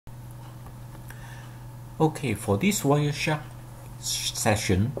Okay, for this WireShark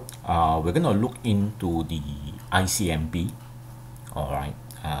session, we're gonna look into the ICMP. All right,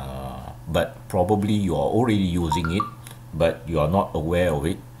 but probably you are already using it, but you are not aware of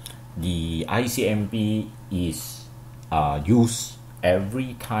it. The ICMP is used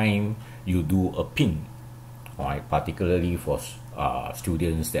every time you do a ping. All right, particularly for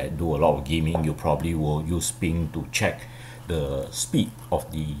students that do a lot of gaming, you probably will use ping to check the speed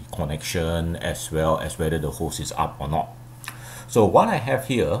of the connection as well as whether the host is up or not. So what I have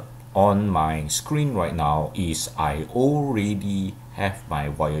here on my screen right now is I already have my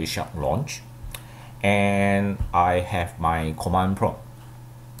WireShark launch and I have my command prompt.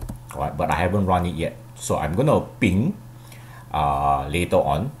 All right, but I haven't run it yet. So I'm gonna ping later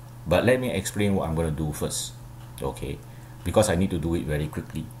on, but let me explain what I'm gonna do first. Okay, because I need to do it very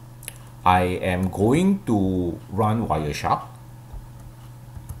quickly. I am going to run WireShark,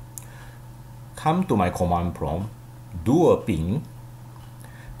 come to my command prompt, do a ping.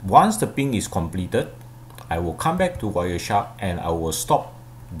 Once the ping is completed, I will come back to WireShark and I will stop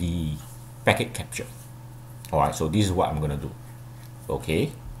the packet capture. Alright, so this is what I'm going to do.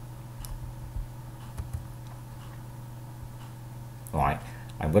 Okay. Alright,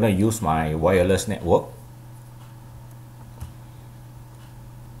 I'm going to use my wireless network.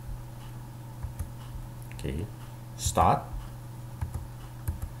 Okay, start,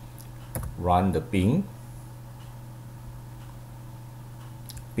 run the ping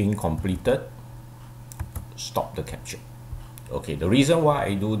completed, stop the capture. Okay, the reason why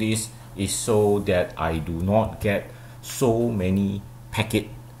I do this is so that I do not get so many packets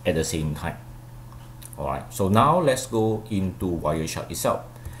at the same time. Alright, so now let's go into WireShark itself,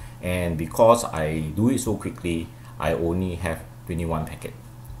 and because I do it so quickly, I only have 21 packets.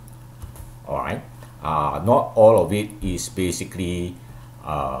 Alright, not all of it is basically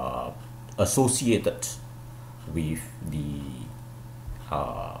associated with the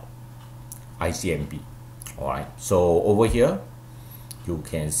ICMP. Alright, so over here you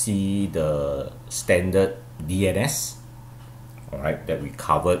can see the standard DNS, alright, that we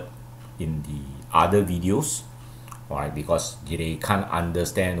covered in the other videos. Alright, because they can't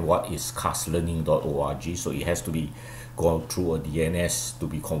understand what is castlearning.org, so it has to be gone through a DNS to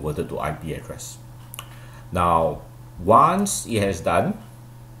be converted to IP address. Now, once it has done,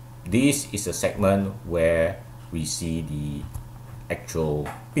 this is a segment where we see the actual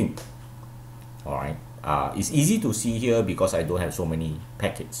ping. Alright, it's easy to see here because I don't have so many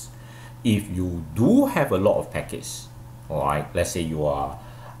packets. If you do have a lot of packets, alright, let's say you are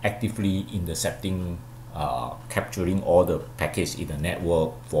actively intercepting, capturing all the packets in the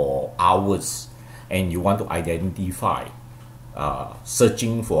network for hours, and you want to identify,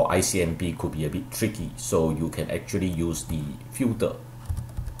 searching for ICMP could be a bit tricky, so you can actually use the filter.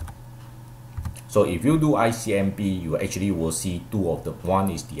 So if you do ICMP, you actually will see two of them. One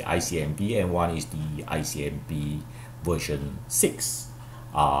is the ICMP and one is the ICMP version 6.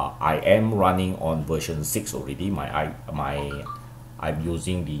 I am running on version 6 already. I'm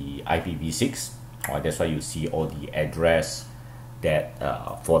using the IPv6. That's why you see all the address that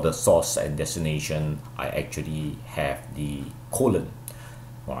for the source and destination, I actually have the colon.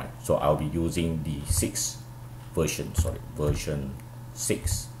 Alright, so I'll be using the version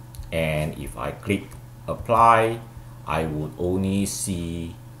 6. And if I click apply, I would only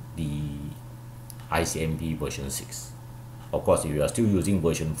see the ICMP version 6. Of course, if you are still using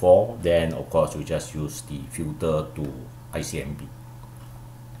version 4, then of course you just use the filter to ICMP.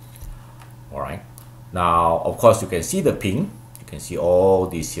 Alright, now of course you can see the ping. You can see all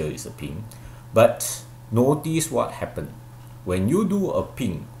this here is a ping, but notice what happened when you do a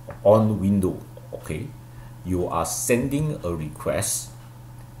ping on window. Okay, you are sending a request.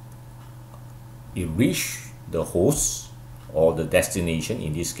 It reach the host or the destination.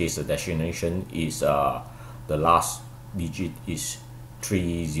 In this case, the destination is the last digit is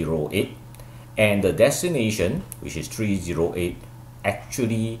 308, and the destination, which is 308,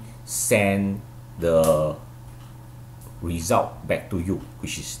 actually send the result back to you,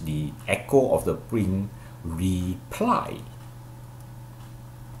 which is the echo of the ping reply.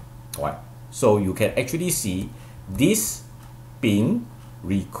 Alright, so you can actually see this ping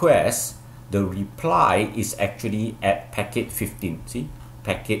request. The reply is actually at packet 15. See,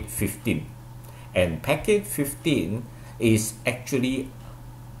 packet 15, and packet 15 is actually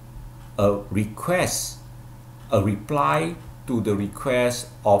a request, a reply to the request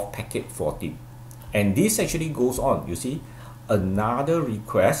of packet 14. And this actually goes on. You see, another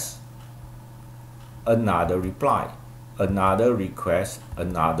request, another reply, another request,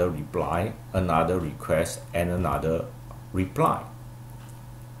 another reply, another request, and another reply.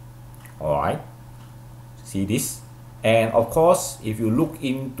 Alright, See this? And of course, if you look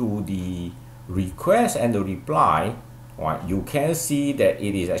into the request and the reply, right, you can see that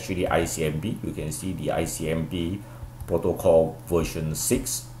it is actually ICMP. You can see the ICMP protocol version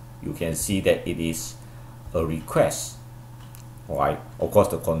 6. You can see that it is a request. Right? Of course,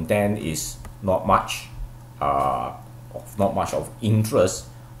 the content is not much of interest,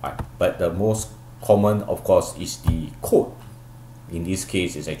 right? But the most common, of course, is the code. In this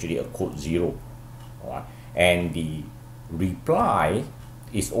case, it's actually a code 0. Right? And the reply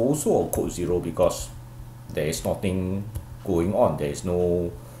is also a code 0 because there is nothing going on. There is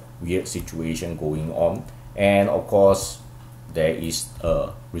no weird situation going on. And of course, there is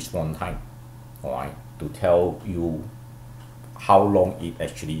a response time, all right, to tell you how long it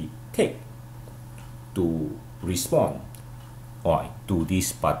actually takes to respond, all right, to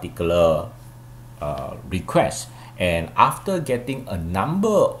this particular request. And after getting a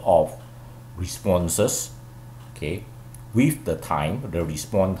number of responses, okay, with the time, the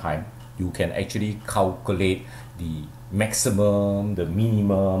response time, you can actually calculate the maximum, the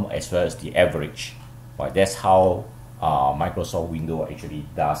minimum, as well as the average. Right? That's how Microsoft Windows actually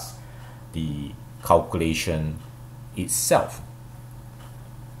does the calculation itself.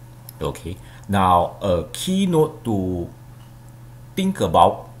 Okay, now a key note to think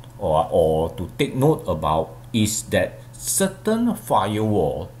about or to take note about is that certain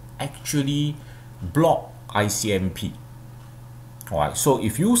firewall actually block ICMP. Alright, so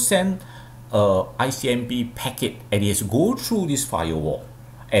if you send a ICMP packet and it has go through this firewall,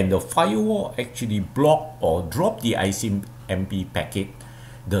 and the firewall actually block or drop the ICMP packet,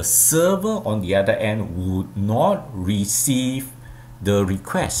 the server on the other end would not receive the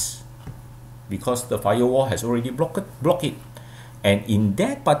request because the firewall has already blocked it. And in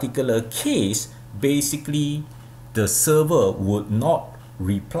that particular case, basically the server would not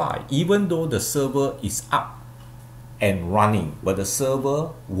reply, even though the server is up and running, but the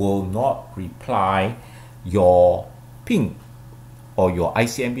server will not reply your ping or your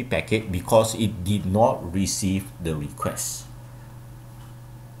ICMP packet because it did not receive the request.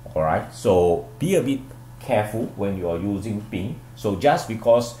 Alright, so be a bit careful when you are using ping. So just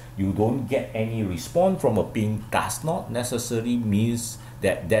because you don't get any response from a ping does not necessarily means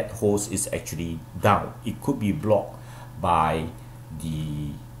that that host is actually down. It could be blocked by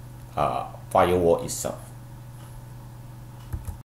the firewall itself.